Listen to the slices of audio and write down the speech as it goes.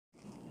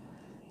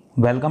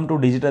Welcome to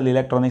Digital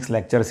Electronics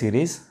lecture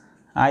series.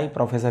 I,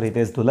 Professor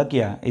Hitesh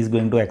Dhulakia, is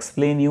going to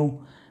explain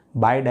you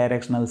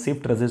bidirectional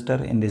shift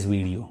resistor in this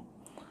video.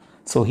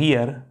 So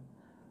here,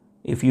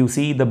 if you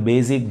see the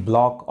basic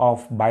block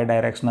of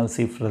bidirectional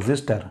shift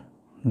resistor,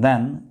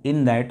 then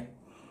in that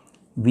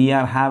we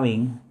are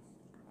having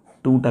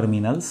two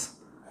terminals,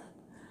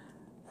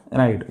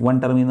 right?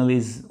 One terminal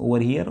is over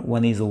here,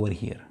 one is over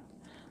here.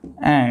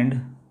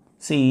 And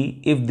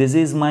see, if this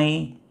is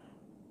my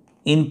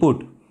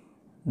input,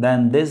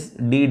 then this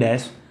D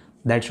dash,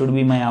 that should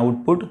be my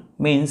output,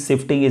 means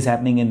shifting is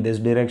happening in this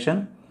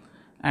direction.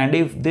 And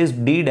if this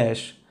D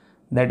dash,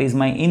 that is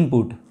my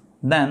input,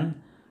 then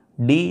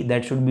D,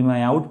 that should be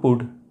my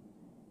output,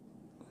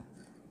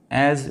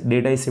 as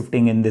data is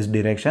shifting in this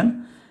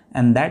direction.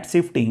 And that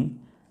shifting,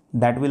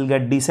 that will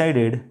get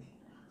decided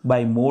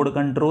by mode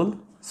control.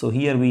 So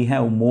here we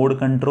have mode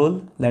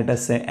control, let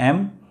us say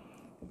M.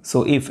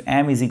 So if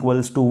M is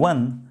equals to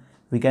 1,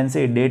 we can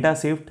say data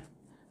shift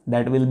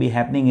that will be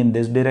happening in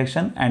this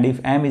direction, and if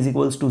M is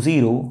equals to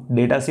 0,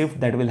 data shift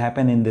that will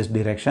happen in this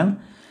direction,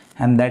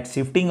 and that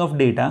shifting of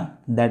data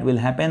that will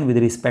happen with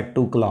respect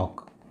to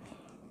clock,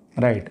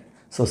 right?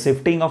 So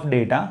shifting of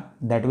data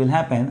that will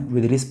happen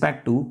with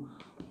respect to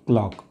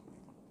clock.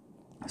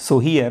 So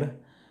here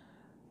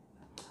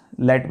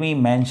let me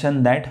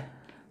mention that,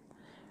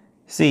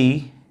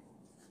 see,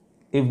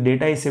 if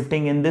data is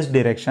shifting in this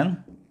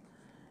direction,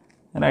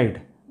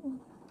 right?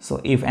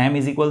 So if M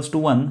is equals to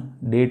 1,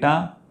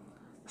 data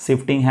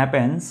shifting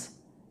happens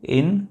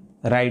in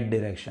right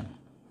direction.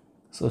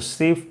 So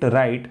shift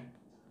right,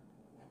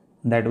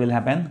 that will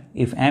happen.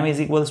 If M is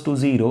equals to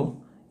 0,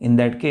 in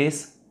that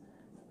case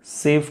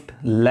shift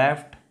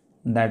left,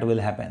 that will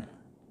happen,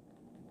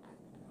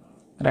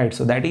 right?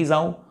 So that is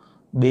how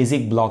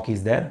basic block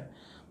is there.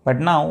 But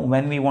now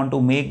when we want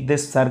to make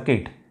this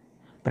circuit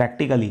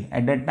practically,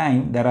 at that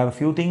time there are a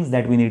few things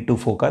that we need to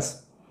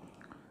focus.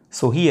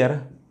 So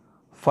here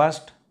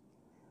first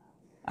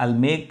I'll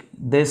make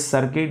this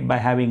circuit by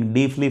having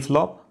D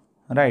flip-flop,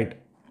 right?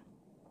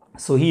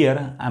 So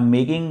here I'm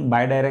making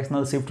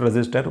bidirectional shift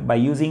resistor by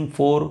using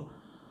 4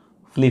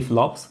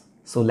 flip-flops.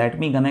 So let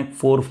me connect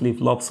 4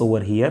 flip-flops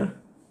over here.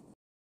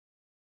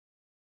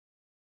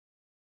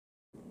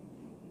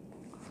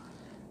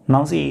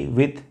 Now see,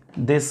 with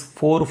this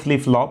 4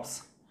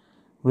 flip-flops,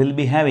 we'll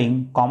be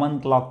having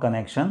common clock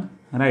connection,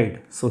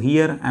 right? So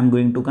here I'm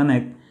going to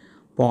connect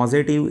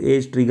positive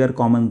edge trigger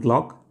common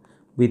clock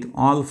with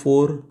all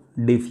 4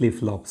 D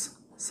flip-flops.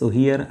 So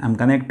here I'm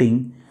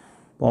connecting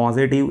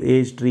positive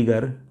edge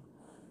trigger.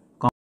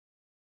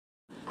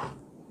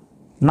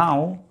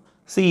 Now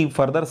see,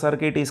 further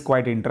circuit is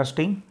quite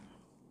interesting,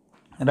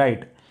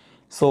 right?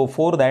 So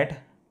for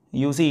that,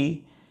 you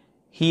see,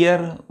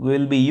 here we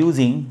will be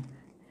using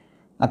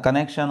a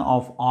connection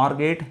of OR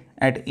gate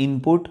at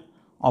input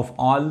of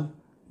all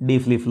D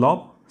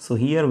flip-flop. So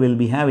here we'll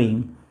be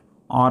having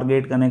OR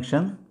gate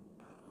connection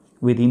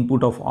with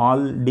input of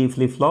all D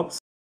flip-flops.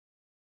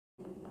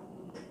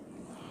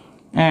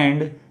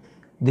 And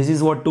this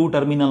is what 2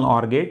 terminal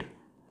OR gate,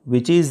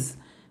 which is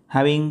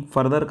having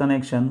further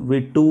connection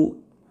with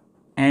 2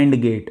 AND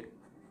gate.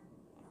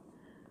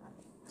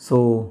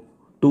 So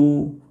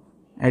 2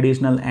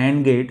 additional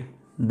AND gate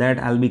that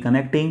I'll be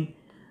connecting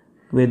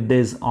with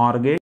this OR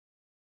gate.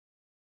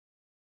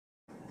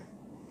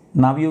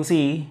 Now you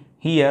see,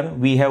 here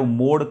we have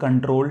mode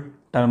control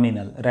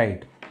terminal,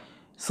 right?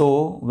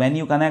 So when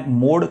you connect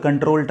mode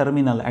control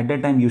terminal, at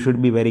that time you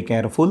should be very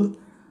careful.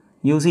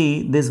 You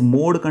see, this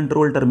mode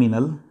control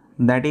terminal,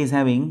 that is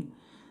having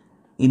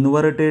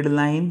inverted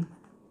line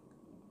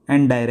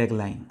and direct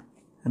line,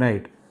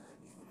 right?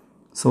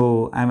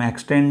 So I'm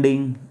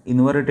extending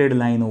inverted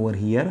line over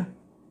here,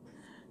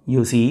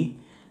 you see,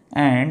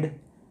 and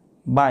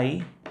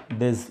by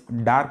this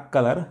dark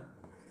color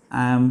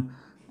I am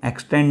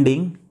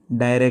extending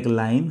direct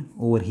line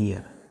over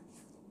here.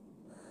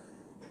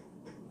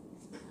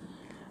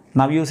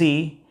 Now you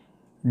see,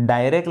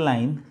 direct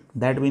line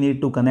that we need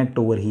to connect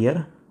over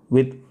here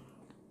with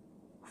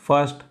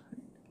first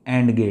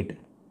AND gate.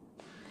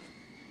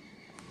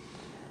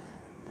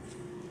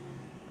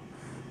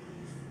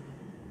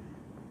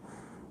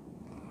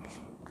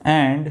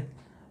 And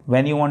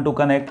when you want to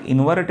connect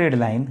inverted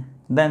line,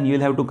 then you will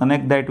have to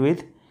connect that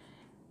with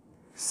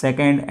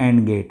second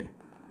AND gate.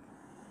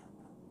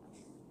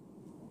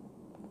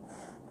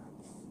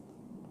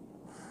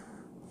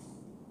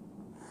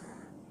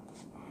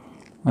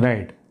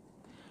 Right.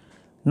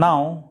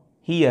 Now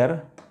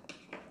here,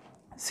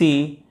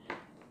 see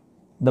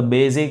the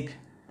basic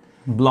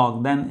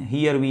block, then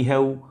here we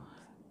have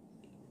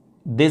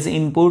this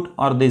input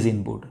or this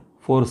input.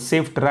 For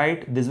shift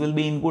right, this will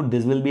be input,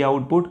 this will be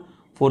output.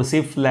 For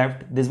shift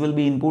left, this will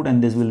be input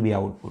and this will be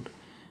output,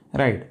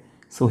 right?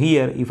 So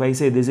here if I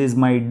say this is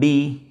my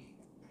D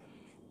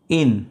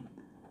in,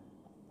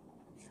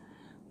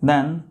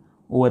 then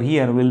over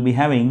here we'll be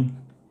having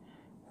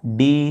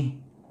D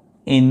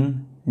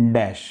in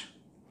dash,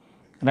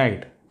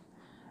 right?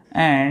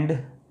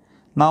 And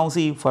now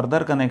see,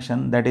 further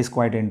connection that is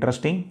quite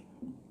interesting.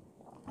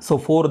 So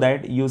for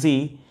that, you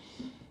see,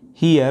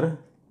 here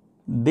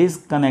this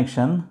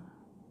connection,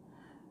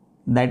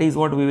 that is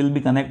what we will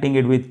be connecting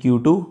it with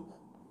Q2.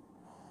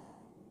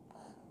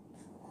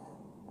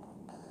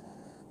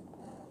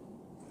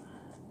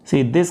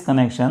 See this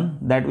connection,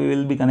 that we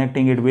will be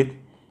connecting it with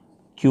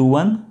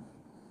Q1.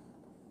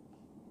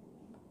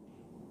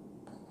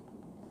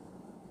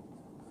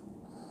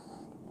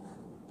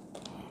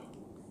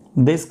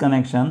 This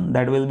connection,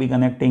 that will be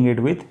connecting it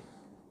with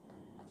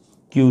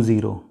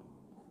Q0.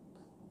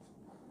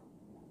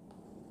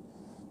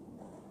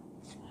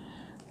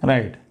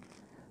 Right.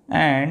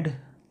 And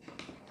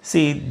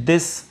see,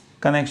 this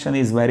connection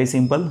is very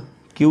simple.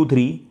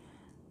 Q3,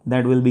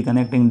 that will be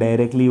connecting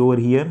directly over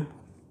here.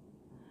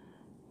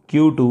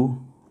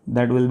 Q2,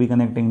 that will be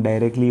connecting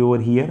directly over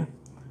here.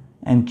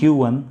 And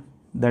Q1,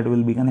 that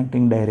will be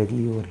connecting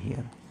directly over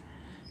here.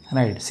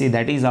 Right. See,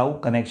 that is how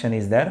connection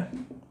is there.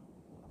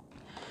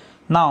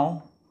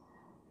 Now,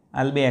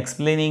 I'll be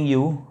explaining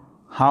you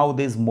how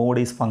this mode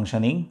is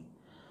functioning.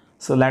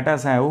 So, let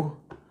us have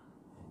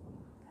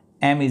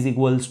m is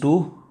equals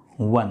to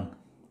 1.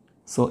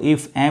 So,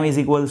 if m is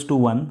equals to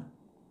 1,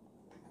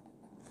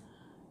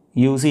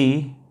 you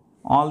see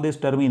all this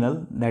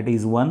terminal, that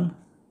is 1,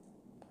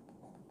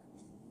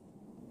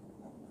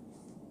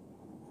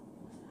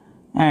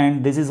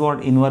 and this is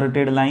what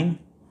inverted line.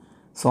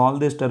 So, all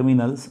these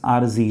terminals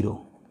are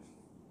 0.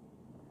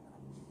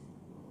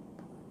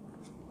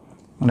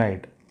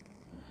 Right.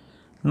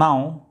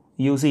 Now,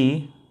 you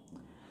see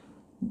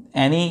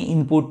any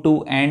input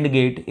to AND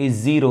gate is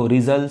 0,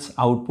 results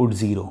output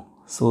 0.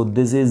 So,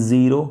 this is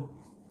 0,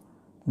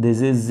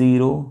 this is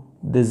 0,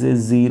 this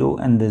is 0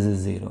 and this is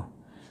 0.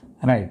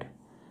 Right.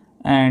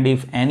 And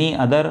if any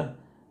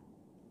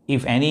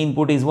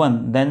input is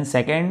 1, then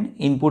second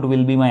input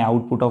will be my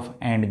output of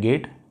AND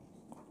gate.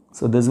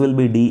 So, this will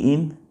be D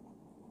in.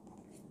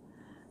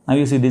 Now,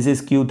 you see this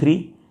is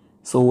Q3.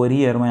 So, over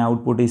here my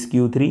output is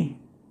Q3.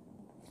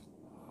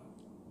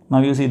 Now,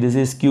 you see this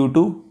is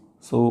Q2.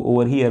 So,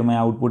 over here my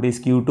output is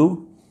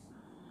Q2.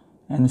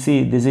 And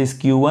see this is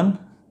Q1.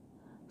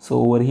 So,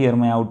 over here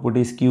my output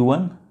is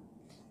Q1.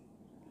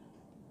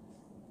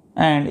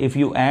 And if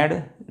you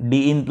add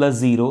D in plus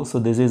 0, so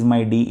this is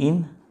my D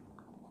in.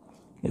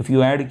 If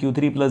you add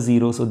Q3 plus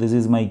 0, so this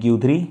is my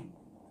Q3.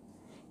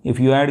 If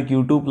you add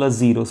Q2 plus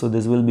 0, so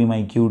this will be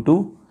my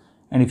Q2.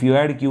 And if you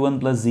add Q1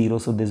 plus 0,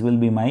 so this will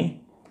be my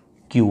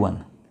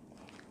Q1.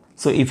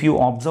 So, if you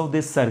observe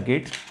this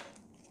circuit,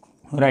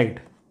 right,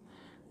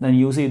 then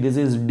you see this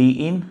is D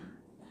in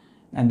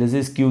and this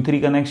is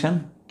Q3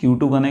 connection,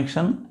 Q2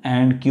 connection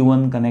and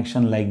Q1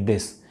 connection like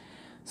this.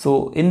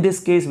 So, in this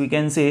case we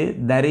can say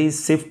there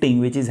is shifting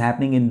which is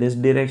happening in this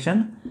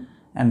direction,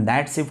 and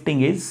that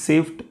shifting is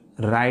shift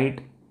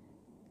right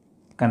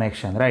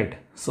connection, right.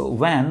 So,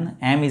 when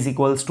m is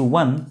equals to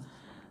 1,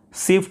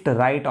 shift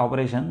right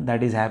operation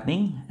that is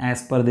happening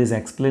as per this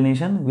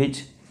explanation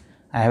which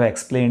I have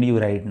explained you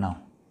right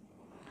now.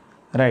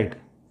 Right.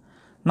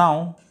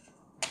 Now,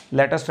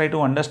 let us try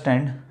to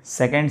understand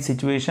second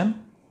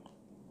situation.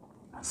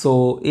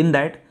 So, in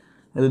that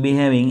we will be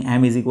having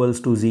m is equals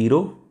to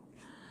 0.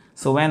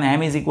 So, when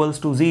m is equals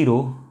to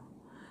 0,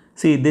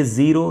 see this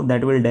 0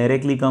 that will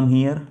directly come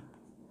here,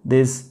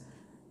 this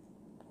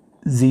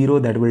 0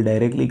 that will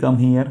directly come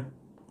here,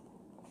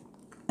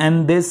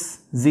 and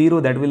this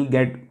 0 that will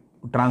get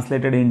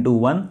translated into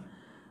 1.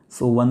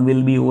 So, 1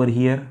 will be over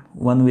here,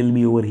 1 will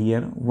be over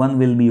here, 1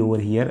 will be over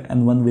here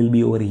and 1 will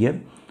be over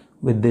here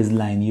with this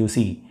line you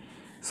see.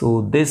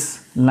 So,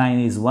 this line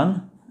is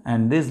 1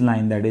 and this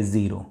line that is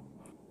 0.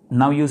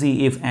 Now, you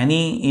see if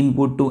any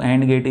input to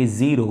AND gate is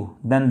 0,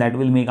 then that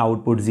will make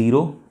output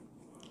 0.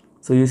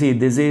 So, you see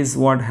this is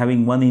what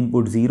having one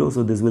input 0.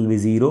 So, this will be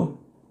 0.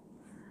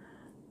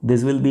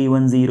 This will be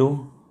 1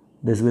 0.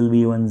 This will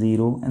be 1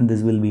 0 and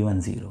this will be 1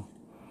 0.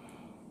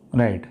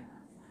 Right.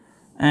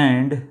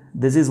 And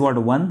this is what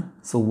 1.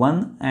 So,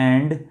 1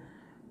 and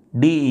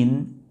D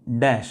in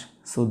dash.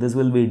 So, this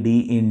will be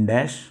D in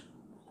dash.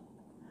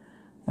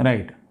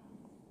 Right.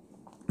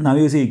 Now,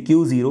 you see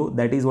Q0,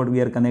 that is what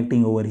we are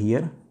connecting over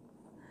here.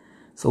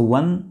 So,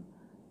 1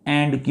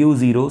 and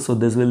Q0, so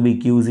this will be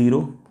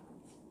Q0.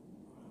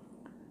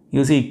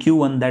 You see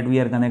Q1 that we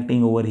are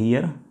connecting over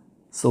here.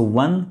 So,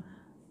 1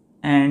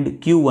 and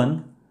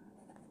Q1,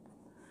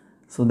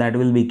 so that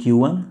will be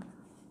Q1.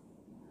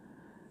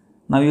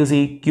 Now, you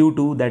see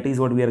Q2, that is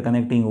what we are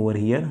connecting over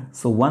here.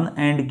 So, 1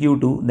 and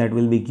Q2, that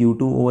will be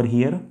Q2 over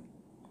here.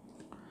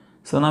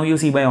 So, now you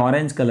see by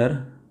orange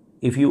color,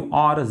 if you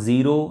are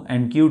 0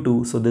 and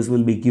Q2, so this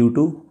will be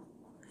Q2.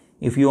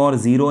 If you are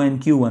 0 and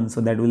Q1,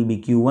 so that will be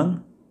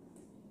Q1.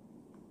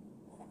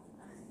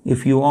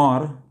 If you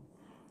are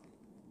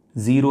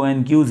 0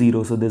 and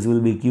Q0, so this will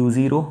be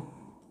Q0.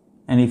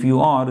 And if you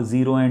are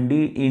 0 and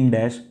D in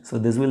dash, so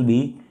this will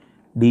be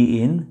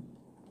D in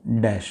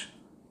dash.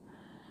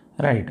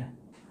 Right.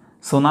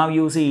 So, now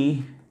you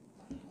see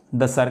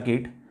the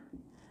circuit.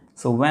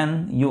 So,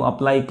 when you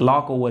apply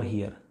clock over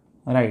here,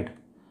 right.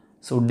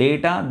 So,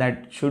 data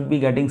that should be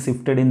getting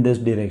shifted in this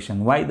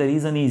direction. Why? The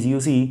reason is you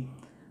see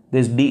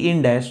this d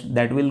in dash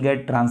that will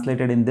get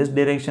translated in this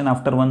direction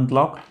after one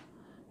clock,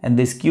 and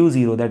this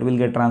q0 that will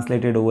get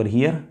translated over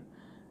here,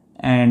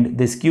 and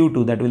this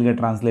q2 that will get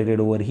translated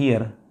over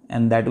here,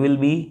 and that will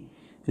be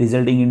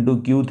resulting into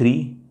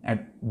q3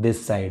 at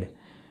this side.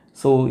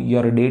 So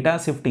your data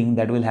shifting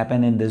that will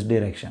happen in this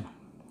direction,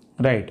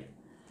 right?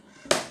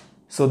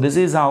 So this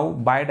is how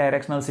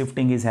bidirectional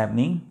shifting is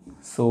happening.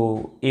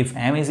 So if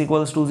m is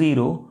equals to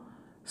 0,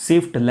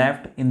 shift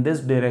left in this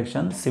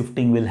direction,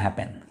 shifting will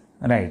happen,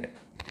 right?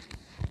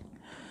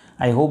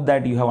 I hope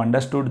that you have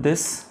understood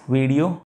this video.